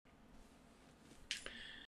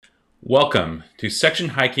Welcome to Section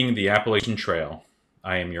Hiking the Appalachian Trail.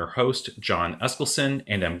 I am your host, John Eskelson,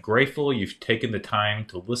 and I'm grateful you've taken the time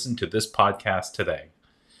to listen to this podcast today.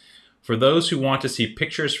 For those who want to see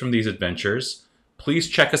pictures from these adventures, please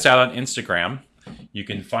check us out on Instagram. You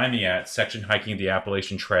can find me at Section Hiking the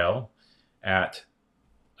Appalachian Trail at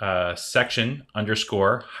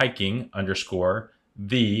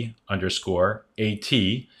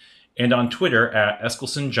section_hiking_the_AT, and on Twitter at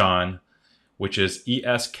EskelsonJohn, which is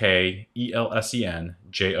ESKELSENJON.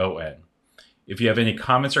 If you have any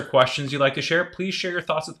comments or questions you'd like to share, please share your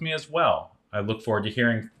thoughts with me as well. I look forward to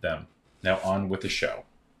hearing them. Now on with the show.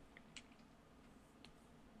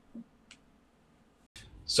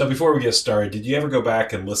 So before we get started, did you ever go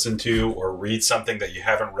back and listen to or read something that you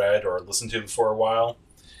haven't read or listened to for a while?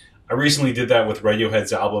 I recently did that with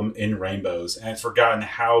Radiohead's album In Rainbows, and I'd forgotten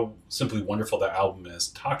how simply wonderful that album is.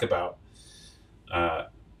 Talk about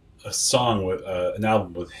a song with an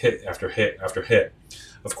album with hit after hit after hit.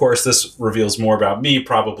 Of course, this reveals more about me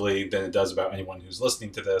probably than it does about anyone who's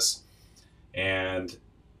listening to this, and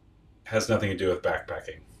has nothing to do with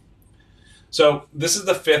backpacking. So this is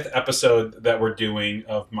the 5th episode that we're doing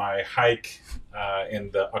of my hike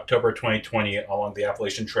in the October 2020 along the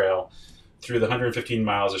Appalachian Trail through the 115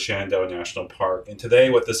 miles of Shenandoah National Park. And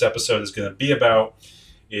today what this episode is going to be about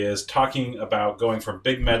is talking about going from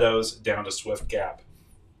Big Meadows down to Swift Gap.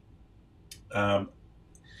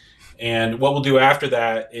 And what we'll do after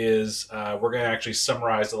that is we're going to actually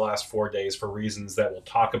summarize the last 4 days for reasons that we'll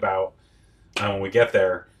talk about when we get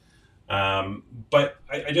there. But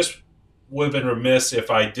I just would have been remiss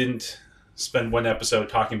if I didn't spend one episode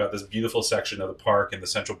talking about this beautiful section of the park in the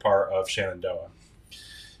central part of Shenandoah.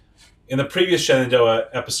 In the previous Shenandoah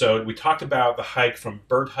episode, we talked about the hike from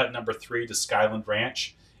Bird Hut number 3 to Skyland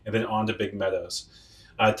Ranch and then on to Big Meadows.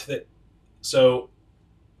 So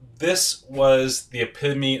this was the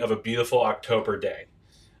epitome of a beautiful October day.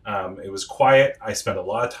 It was quiet. I spent a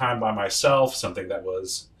lot of time by myself, something that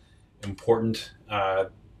was important.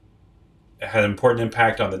 It had an important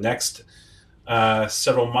impact on the next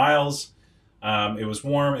several miles. It was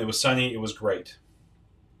warm. It was sunny. It was great.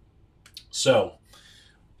 So,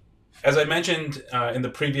 as I mentioned in the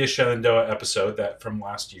previous Shenandoah episode that from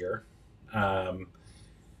last year,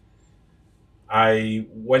 I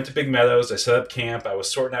went to Big Meadows, I set up camp, I was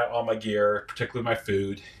sorting out all my gear, particularly my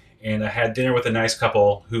food, and I had dinner with a nice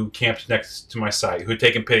couple who camped next to my site, who had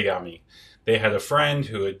taken pity on me. They had a friend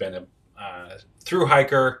who had been a through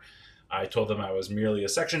hiker. I told them I was merely a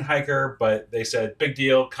section hiker, but they said, big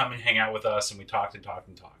deal, come and hang out with us, and we talked and talked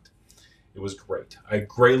and talked. It was great. I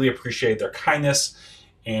greatly appreciate their kindness,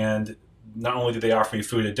 and not only did they offer me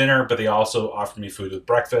food at dinner, but they also offered me food with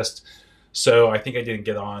breakfast. So I think I didn't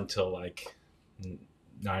get on till like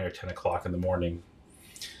 9 or 10 o'clock in the morning.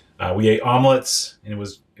 We ate omelets, and it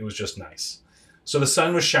was just nice. So the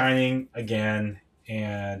sun was shining again,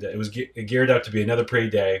 and it was geared up to be another pretty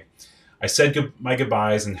day. I said my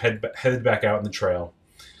goodbyes and headed back out on the trail.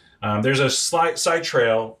 There's a side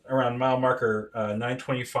trail around mile marker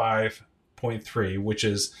 925.3, which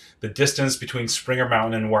is the distance between Springer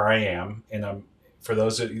Mountain and where I am. And for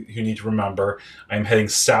those who need to remember, I'm heading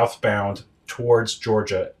southbound towards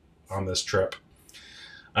Georgia on this trip.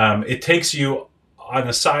 It takes you on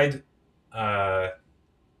a side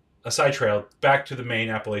trail back to the main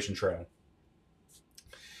Appalachian Trail.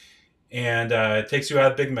 And it takes you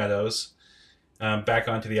out of Big Meadows back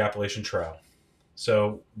onto the Appalachian Trail.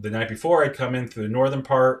 So the night before, I'd come in through the northern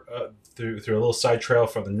part, through a little side trail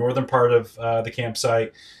from the northern part of the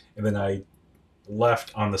campsite, and then I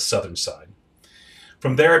left on the southern side.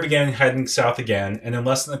 From there, I began heading south again, and in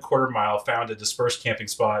less than a quarter mile, found a dispersed camping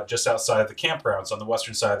spot just outside of the campgrounds on the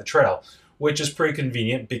western side of the trail, which is pretty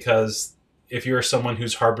convenient because if you're someone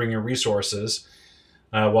who's harboring your resources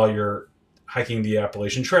while you're hiking the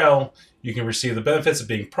Appalachian Trail, you can receive the benefits of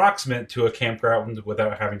being proximate to a campground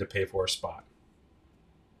without having to pay for a spot.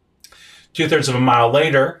 2/3 of a mile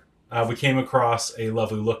later, we came across a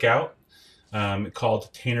lovely lookout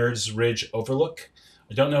called Tainer's Ridge Overlook.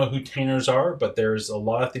 I don't know who Tainers are, but there's a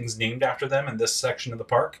lot of things named after them in this section of the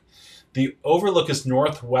park. The overlook is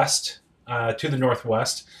northwest, to the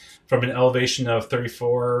northwest, from an elevation of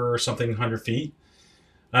 34 or something hundred feet.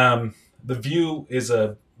 The view is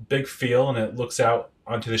a big field, and it looks out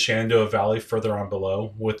onto the Shenandoah Valley further on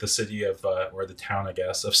below, with the city of, or the town, I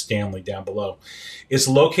guess, of Stanley down below. It's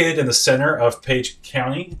located in the center of Page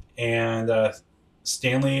County, and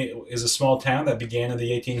Stanley is a small town that began in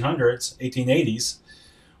the 1880s,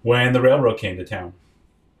 when the railroad came to town.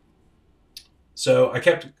 So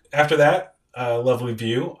after that lovely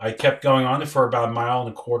view, I kept going on for about 1.25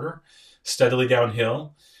 miles, steadily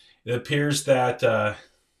downhill. It appears that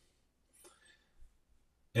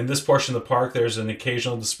In this portion of the park, there's an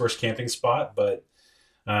occasional dispersed camping spot, but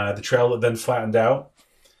the trail then flattened out.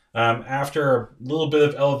 After a little bit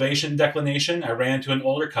of elevation declination, I ran into an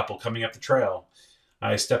older couple coming up the trail.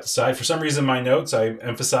 I stepped aside. For some reason, in my notes, I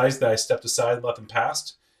emphasized that I stepped aside and let them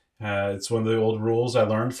pass. It's one of the old rules I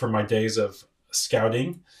learned from my days of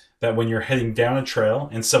scouting, that when you're heading down a trail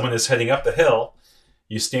and someone is heading up the hill,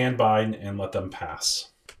 you stand by and let them pass.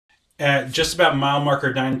 At just about mile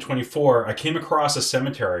marker 924, I came across a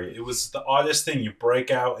cemetery. It was the oddest thing. You break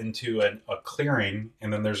out into a clearing,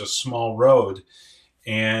 and then there's a small road,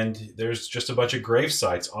 and there's just a bunch of grave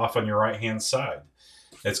sites off on your right-hand side.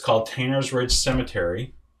 It's called Tanner's Ridge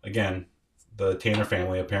Cemetery. Again, the Tanner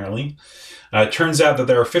family, apparently. It turns out that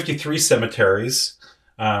there are 53 cemeteries.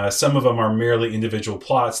 Some of them are merely individual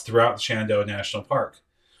plots throughout the Shenandoah National Park.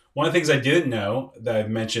 One of the things I didn't know that I've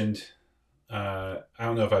mentioned, I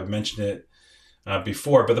don't know if I've mentioned it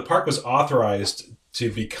before, but the park was authorized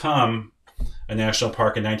to become a national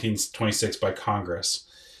park in 1926 by Congress.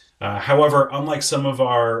 However, unlike some of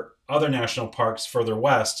our other national parks further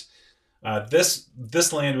west,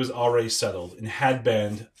 this land was already settled and had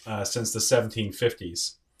been since the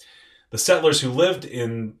 1750s. The settlers who lived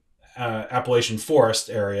in Appalachian Forest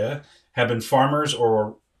area had been farmers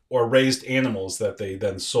or raised animals that they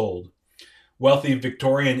then sold. Wealthy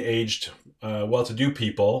Victorian-aged, well-to-do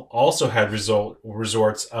people also had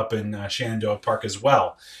resorts up in Shenandoah Park as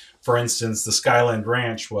well. For instance, the Skyland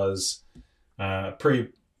Ranch was a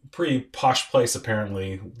pretty posh place,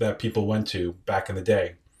 apparently, that people went to back in the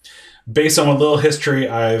day. Based on what little history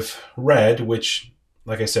I've read, which,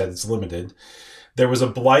 like I said, it's limited, there was a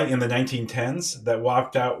blight in the 1910s that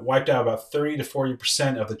wiped out about 30 to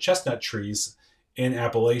 40% of the chestnut trees in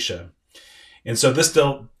Appalachia. And so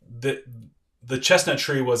the chestnut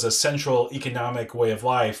tree was a central economic way of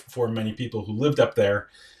life for many people who lived up there.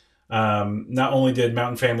 Not only did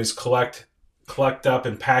mountain families collect up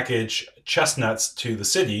and package chestnuts to the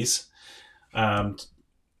cities,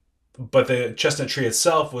 but the chestnut tree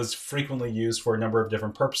itself was frequently used for a number of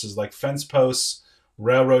different purposes, like fence posts,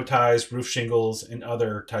 railroad ties, roof shingles, and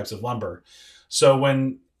other types of lumber. So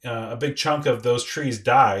when a big chunk of those trees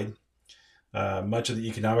died, much of the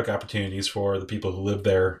economic opportunities for the people who lived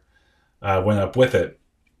there went up with it.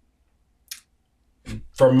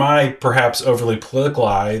 For my perhaps overly political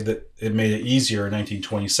eye, that it made it easier in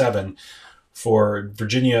 1927 for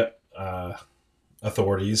Virginia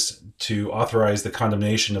authorities to authorize the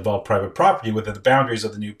condemnation of all private property within the boundaries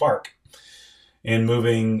of the new park, and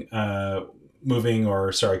condemning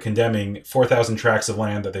 4,000 tracts of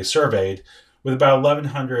land that they surveyed, with about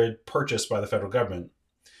 1,100 purchased by the federal government.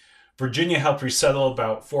 Virginia helped resettle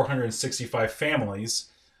about 465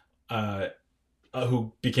 families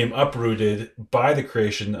who became uprooted by the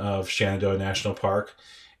creation of Shenandoah National Park,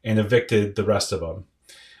 and evicted the rest of them.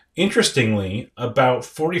 Interestingly, about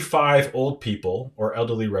 45 old people, or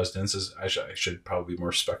elderly residents, as I should probably be more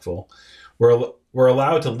respectful, were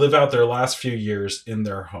allowed to live out their last few years in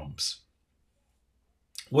their homes.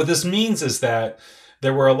 What this means is that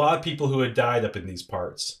there were a lot of people who had died up in these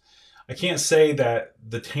parts. I can't say that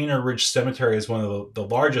the Tanner Ridge Cemetery is one of the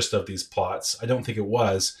largest of these plots. I don't think it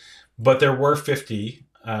was, but there were 50.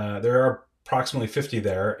 There are approximately 50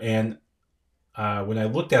 there, and when I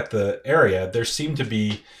looked at the area, there seemed to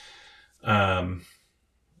be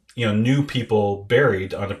new people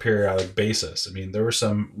buried on a periodic basis. I mean, there were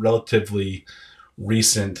some relatively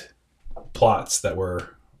recent plots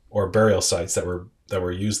or burial sites that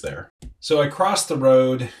were used there. So I crossed the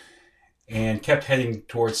road and kept heading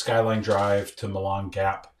towards Skyline Drive to Milan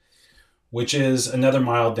Gap, which is another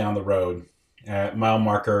mile down the road at mile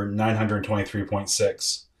marker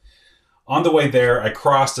 923.6. On the way there, I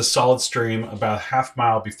crossed a solid stream about a half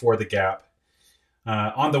mile before the gap.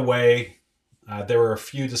 On the way, there were a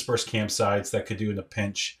few dispersed campsites that could do in a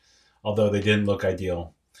pinch, although they didn't look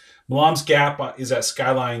ideal. Milan's Gap is at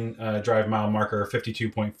Skyline Drive mile marker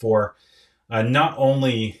 52.4. Not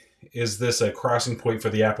only is this a crossing point for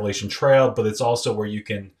the Appalachian Trail, but it's also where you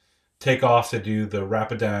can take off to do the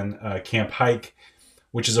Rapidan Camp hike,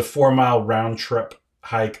 which is a 4-mile round trip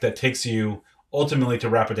hike that takes you ultimately to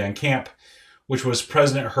Rapidan Camp, which was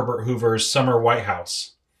President Herbert Hoover's summer White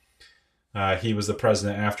House. He was the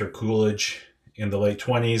president after Coolidge in the late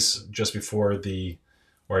 20s, just before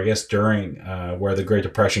during where the Great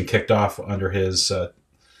Depression kicked off under his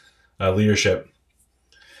leadership.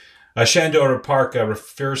 Shenandoah Park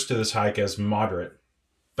refers to this hike as moderate.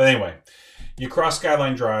 But anyway, you cross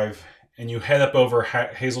Skyline Drive and you head up over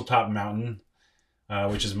Hazeltop Mountain,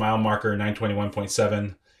 which is mile marker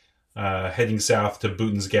 921.7, heading south to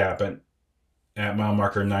Booton's Gap at mile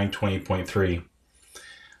marker 920.3.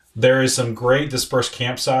 There is some great dispersed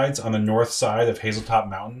campsites on the north side of Hazeltop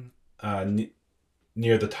Mountain,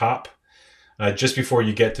 near the top, just before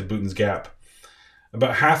you get to Booton's Gap.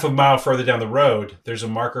 About half a mile further down the road, there's a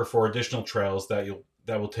marker for additional trails that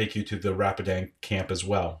will take you to the Rapidan camp as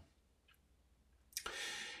well.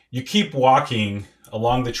 You keep walking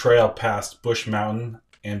along the trail past Bush Mountain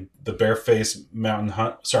and the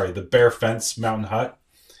the Bear Fence Mountain Hut,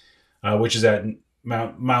 which is at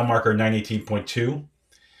mile marker 918.2.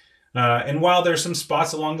 And while there's some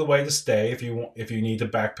spots along the way to stay if you need to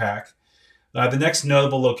backpack, the next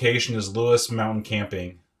notable location is Lewis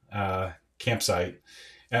Mountain campsite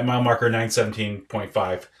at mile marker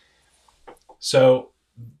 917.5. So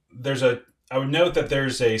I would note that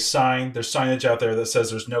there's signage out there that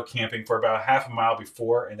says there's no camping for about half a mile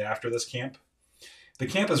before and after this camp. The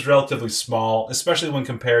camp is relatively small, especially when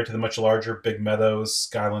compared to the much larger Big Meadows,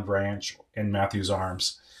 Skyland Ranch, and Matthews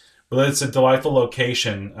Arms. But it's a delightful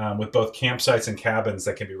location with both campsites and cabins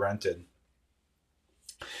that can be rented.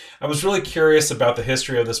 I was really curious about the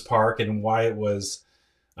history of this park and why it was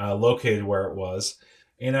located where it was.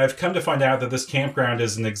 And I've come to find out that this campground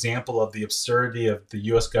is an example of the absurdity of the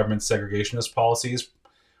U.S. government's segregationist policies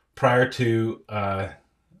prior to the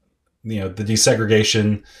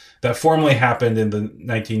desegregation that formally happened in the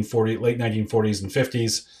late 1940s and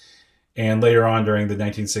 50s, and later on during the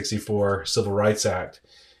 1964 Civil Rights Act.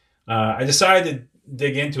 I decided to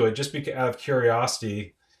dig into it just out of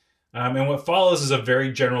curiosity. And what follows is a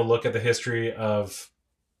very general look at the history of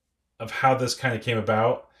how this kind of came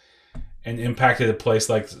about and impacted a place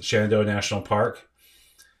like Shenandoah National Park.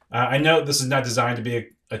 I know this is not designed to be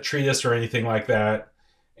a treatise or anything like that,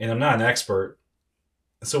 and I'm not an expert.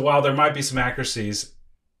 So while there might be some accuracies,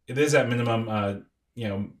 it is at minimum,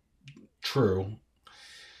 true.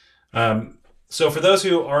 So for those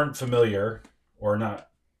who aren't familiar or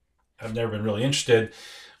have never been really interested,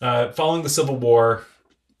 following the Civil War,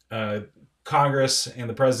 Congress and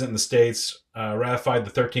the President in the states ratified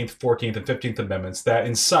the 13th, 14th, and 15th Amendments that,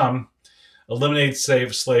 in sum, eliminated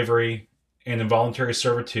slavery and involuntary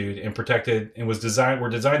servitude and were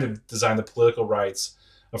designed to design the political rights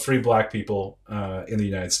of free black people in the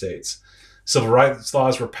United States. Civil rights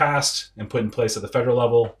laws were passed and put in place at the federal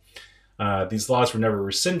level. These laws were never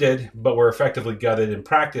rescinded, but were effectively gutted in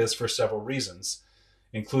practice for several reasons,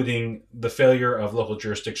 including the failure of local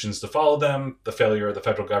jurisdictions to follow them, the failure of the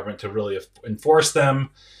federal government to really enforce them,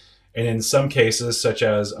 and in some cases, such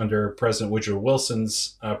as under President Woodrow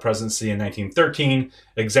Wilson's presidency in 1913,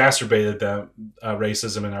 exacerbated the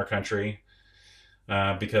racism in our country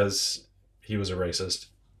because he was a racist,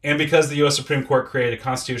 and because the U.S. Supreme Court created a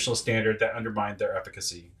constitutional standard that undermined their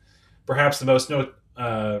efficacy. Perhaps the most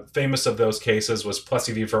famous of those cases was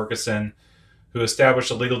Plessy v. Ferguson, who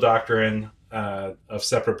established a legal doctrine of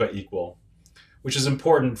separate but equal, which is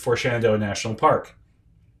important for Shenandoah National Park.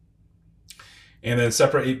 And then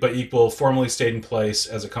separate but equal formally stayed in place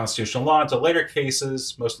as a constitutional law until later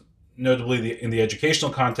cases, most notably in the educational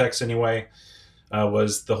context anyway,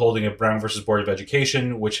 was the holding of Brown versus Board of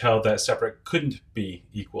Education, which held that separate couldn't be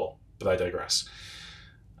equal, but I digress.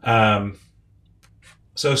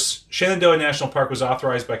 So Shenandoah National Park was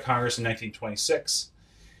authorized by Congress in 1926.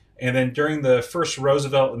 And then during the first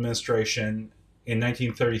Roosevelt administration in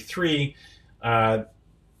 1933,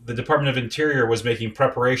 the Department of Interior was making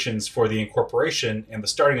preparations for the incorporation and the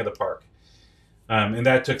starting of the park. And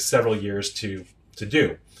that took several years to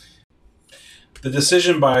do. The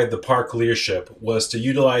decision by the park leadership was to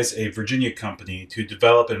utilize a Virginia company to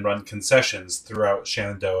develop and run concessions throughout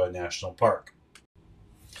Shenandoah National Park.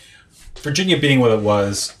 Virginia being what it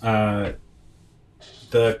was, the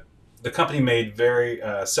company made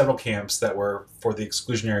several camps that were for the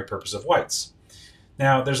exclusionary purpose of whites.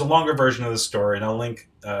 Now, there's a longer version of the story, and I'll link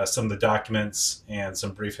some of the documents and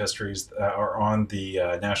some brief histories that are on the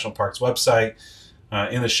National Parks website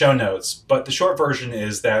in the show notes. But the short version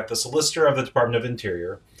is that the solicitor of the Department of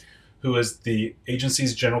Interior, who is the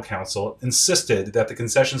agency's general counsel, insisted that the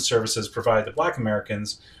concession services provided to black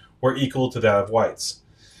Americans were equal to that of whites.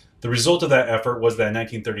 The result of that effort was that in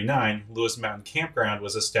 1939, Lewis Mountain Campground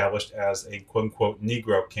was established as a quote-unquote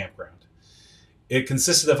Negro campground. It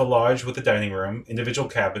consisted of a lodge with a dining room, individual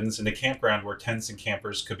cabins, and a campground where tents and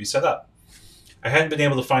campers could be set up. I hadn't been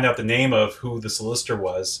able to find out the name of who the solicitor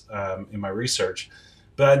was in my research,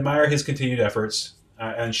 but I admire his continued efforts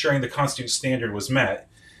ensuring the constitute standard was met,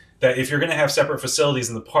 that if you're going to have separate facilities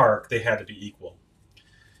in the park, they had to be equal.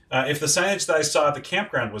 If the signage that I saw at the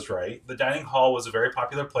campground was right, the dining hall was a very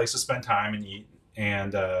popular place to spend time and eat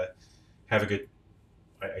and have a good,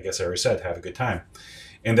 I guess I already said, have a good time.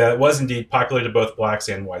 And that it was indeed popular to both blacks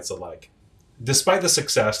and whites alike. Despite the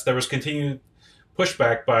success, there was continued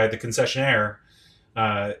pushback by the concessionaire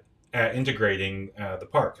at integrating the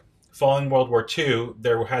park. Following World War II,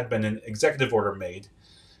 there had been an executive order made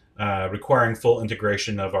requiring full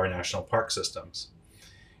integration of our national park systems.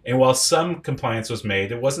 And while some compliance was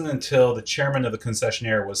made, it wasn't until the chairman of the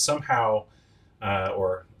concessionaire was somehow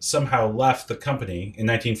left the company in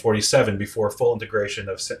 1947 before full integration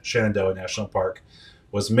of Shenandoah National Park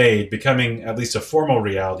was made, becoming at least a formal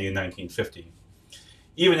reality in 1950.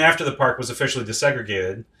 Even after the park was officially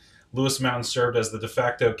desegregated, Lewis Mountain served as the de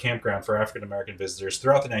facto campground for African American visitors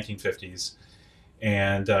throughout the 1950s.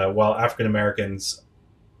 And while African Americans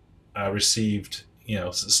received,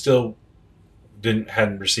 still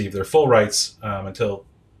hadn't received their full rights until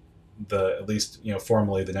at least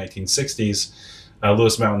formally the 1960s,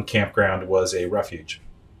 Lewis Mountain Campground was a refuge.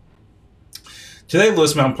 Today,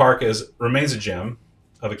 Lewis Mountain Park remains a gem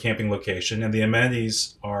of a camping location, and the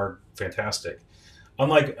amenities are fantastic.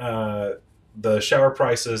 Unlike the shower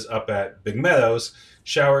prices up at Big Meadows,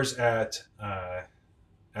 showers at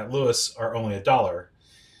Lewis are only $1.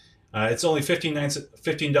 It's only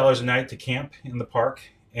 $15 a night to camp in the park,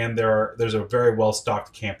 and there's a very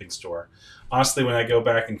well-stocked camping store. Honestly, when I go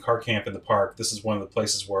back and car camp in the park, this is one of the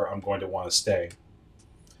places where I'm going to want to stay.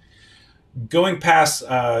 Going past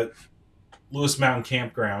Lewis Mountain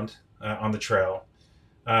Campground on the trail,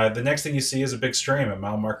 the next thing you see is a big stream at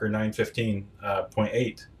mile marker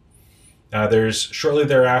 915.8. There's shortly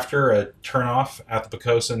thereafter a turnoff at the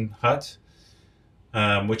Poquoson Hut,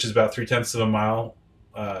 which is about 3/10 of a mile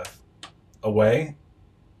away.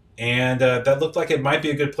 And that looked like it might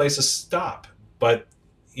be a good place to stop. But,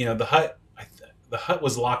 the hut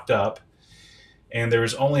was locked up, and there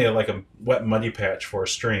was only a wet muddy patch for a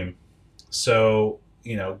stream. So,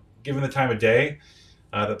 given the time of day,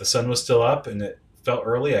 that the sun was still up and it felt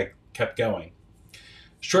early, I kept going.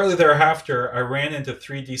 Shortly thereafter, I ran into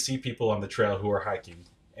 3 DC people on the trail who were hiking.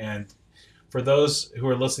 And for those who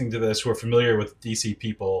are listening to this who are familiar with DC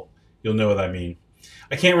people, you'll know what I mean.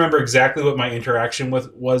 I can't remember exactly what my interaction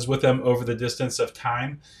was with them over the distance of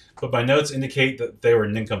time, but my notes indicate that they were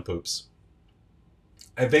nincompoops.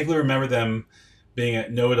 I vaguely remember them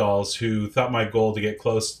being know-it-alls who thought my goal to get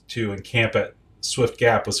close to and camp at Swift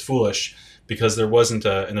Gap was foolish because there wasn't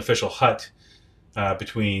an official hut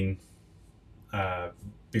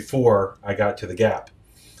before I got to the Gap.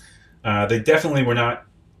 They definitely were not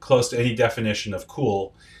close to any definition of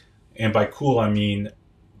cool, and by cool I mean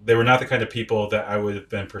they were not the kind of people that I would have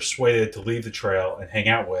been persuaded to leave the trail and hang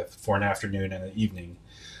out with for an afternoon and an evening.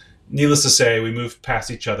 Needless to say, we moved past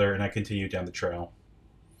each other and I continued down the trail.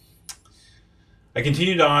 I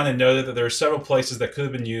continued on and noted that there were several places that could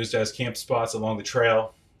have been used as camp spots along the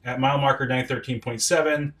trail. At mile marker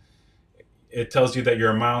 913.7, it tells you that you're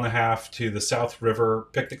a mile and a half to the South River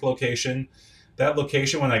picnic location. That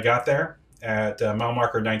location, when I got there at mile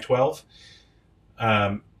marker 912,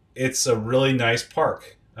 it's a really nice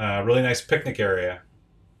park, really nice picnic area.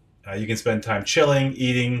 You can spend time chilling,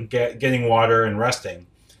 eating, getting water, and resting.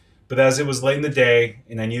 But as it was late in the day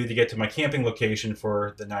and I needed to get to my camping location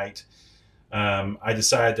for the night, I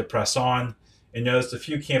decided to press on and noticed a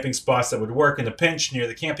few camping spots that would work in a pinch near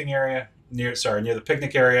the camping area, near the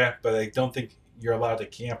picnic area, but I don't think you're allowed to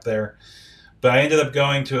camp there. But I ended up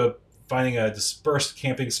finding a dispersed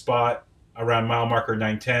camping spot around mile marker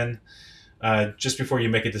 910, just before you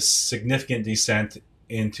make a significant descent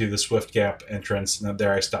into the Swift Gap entrance, and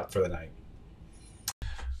there I stopped for the night.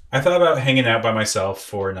 I thought about hanging out by myself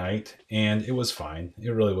for a night, and it was fine. It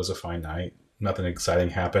really was a fine night. Nothing exciting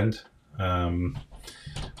happened.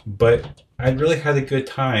 But I really had a good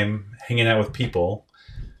time hanging out with people.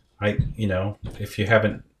 If you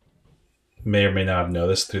may or may not have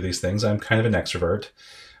noticed through these things, I'm kind of an extrovert.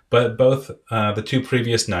 But both the 2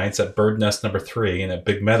 previous nights at Bird Nest number 3 and at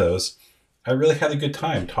Big Meadows, I really had a good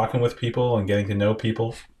time talking with people and getting to know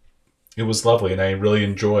people. It was lovely, and I really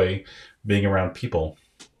enjoy being around people.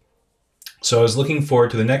 So I was looking forward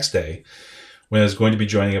to the next day when I was going to be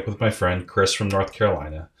joining up with my friend Chris from North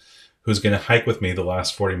Carolina, who's going to hike with me the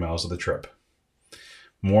last 40 miles of the trip.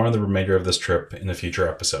 More on the remainder of this trip in a future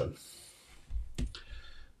episode.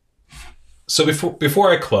 So before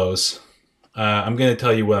I close, I'm going to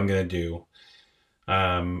tell you what I'm going to do.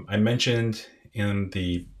 I mentioned in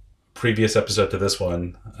the previous episode to this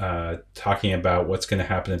one, talking about what's going to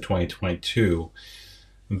happen in 2022,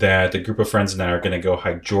 that a group of friends and I are going to go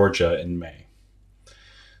hike Georgia in May.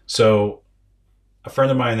 So a friend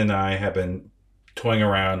of mine and I have been toying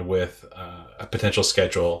around with a potential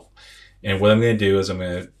schedule, and what I'm going to do is I'm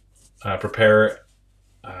going to prepare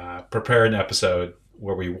an episode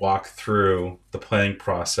where we walk through the planning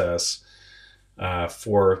process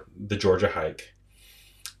for the Georgia hike.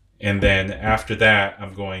 And then after that,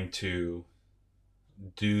 I'm going to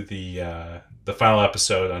do the final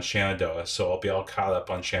episode on Shenandoah. So I'll be all caught up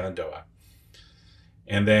on Shenandoah.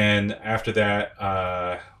 And then after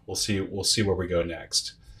that, we'll see where we go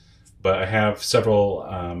next. But I have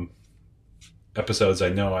several episodes I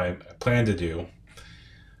know I plan to do.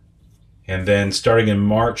 And then starting in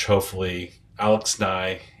March, hopefully, Alex and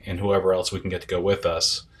I and whoever else we can get to go with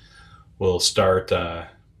us will start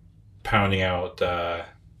pounding out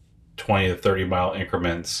 20 to 30 mile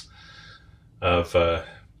increments of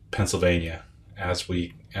Pennsylvania as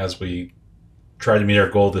we try to meet our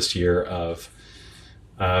goal this year of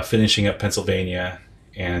finishing up Pennsylvania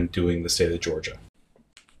and doing the state of Georgia.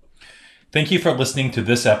 Thank you for listening to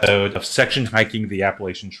this episode of Section Hiking the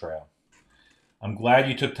Appalachian Trail. I'm glad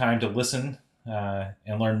you took time to listen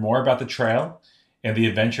and learn more about the trail and the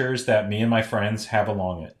adventures that me and my friends have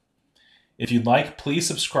along it. If you'd like, please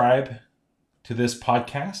subscribe to this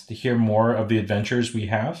podcast to hear more of the adventures we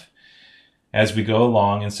have as we go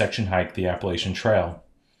along and section hike the Appalachian Trail.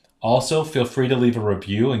 Also, feel free to leave a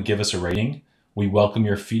review and give us a rating. We welcome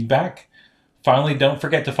your feedback. Finally, don't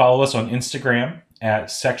forget to follow us on Instagram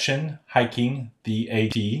at Section Hiking the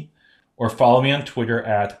AT, or follow me on Twitter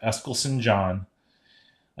at EskilsonJohn.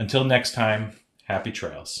 Until next time, happy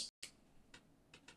trails.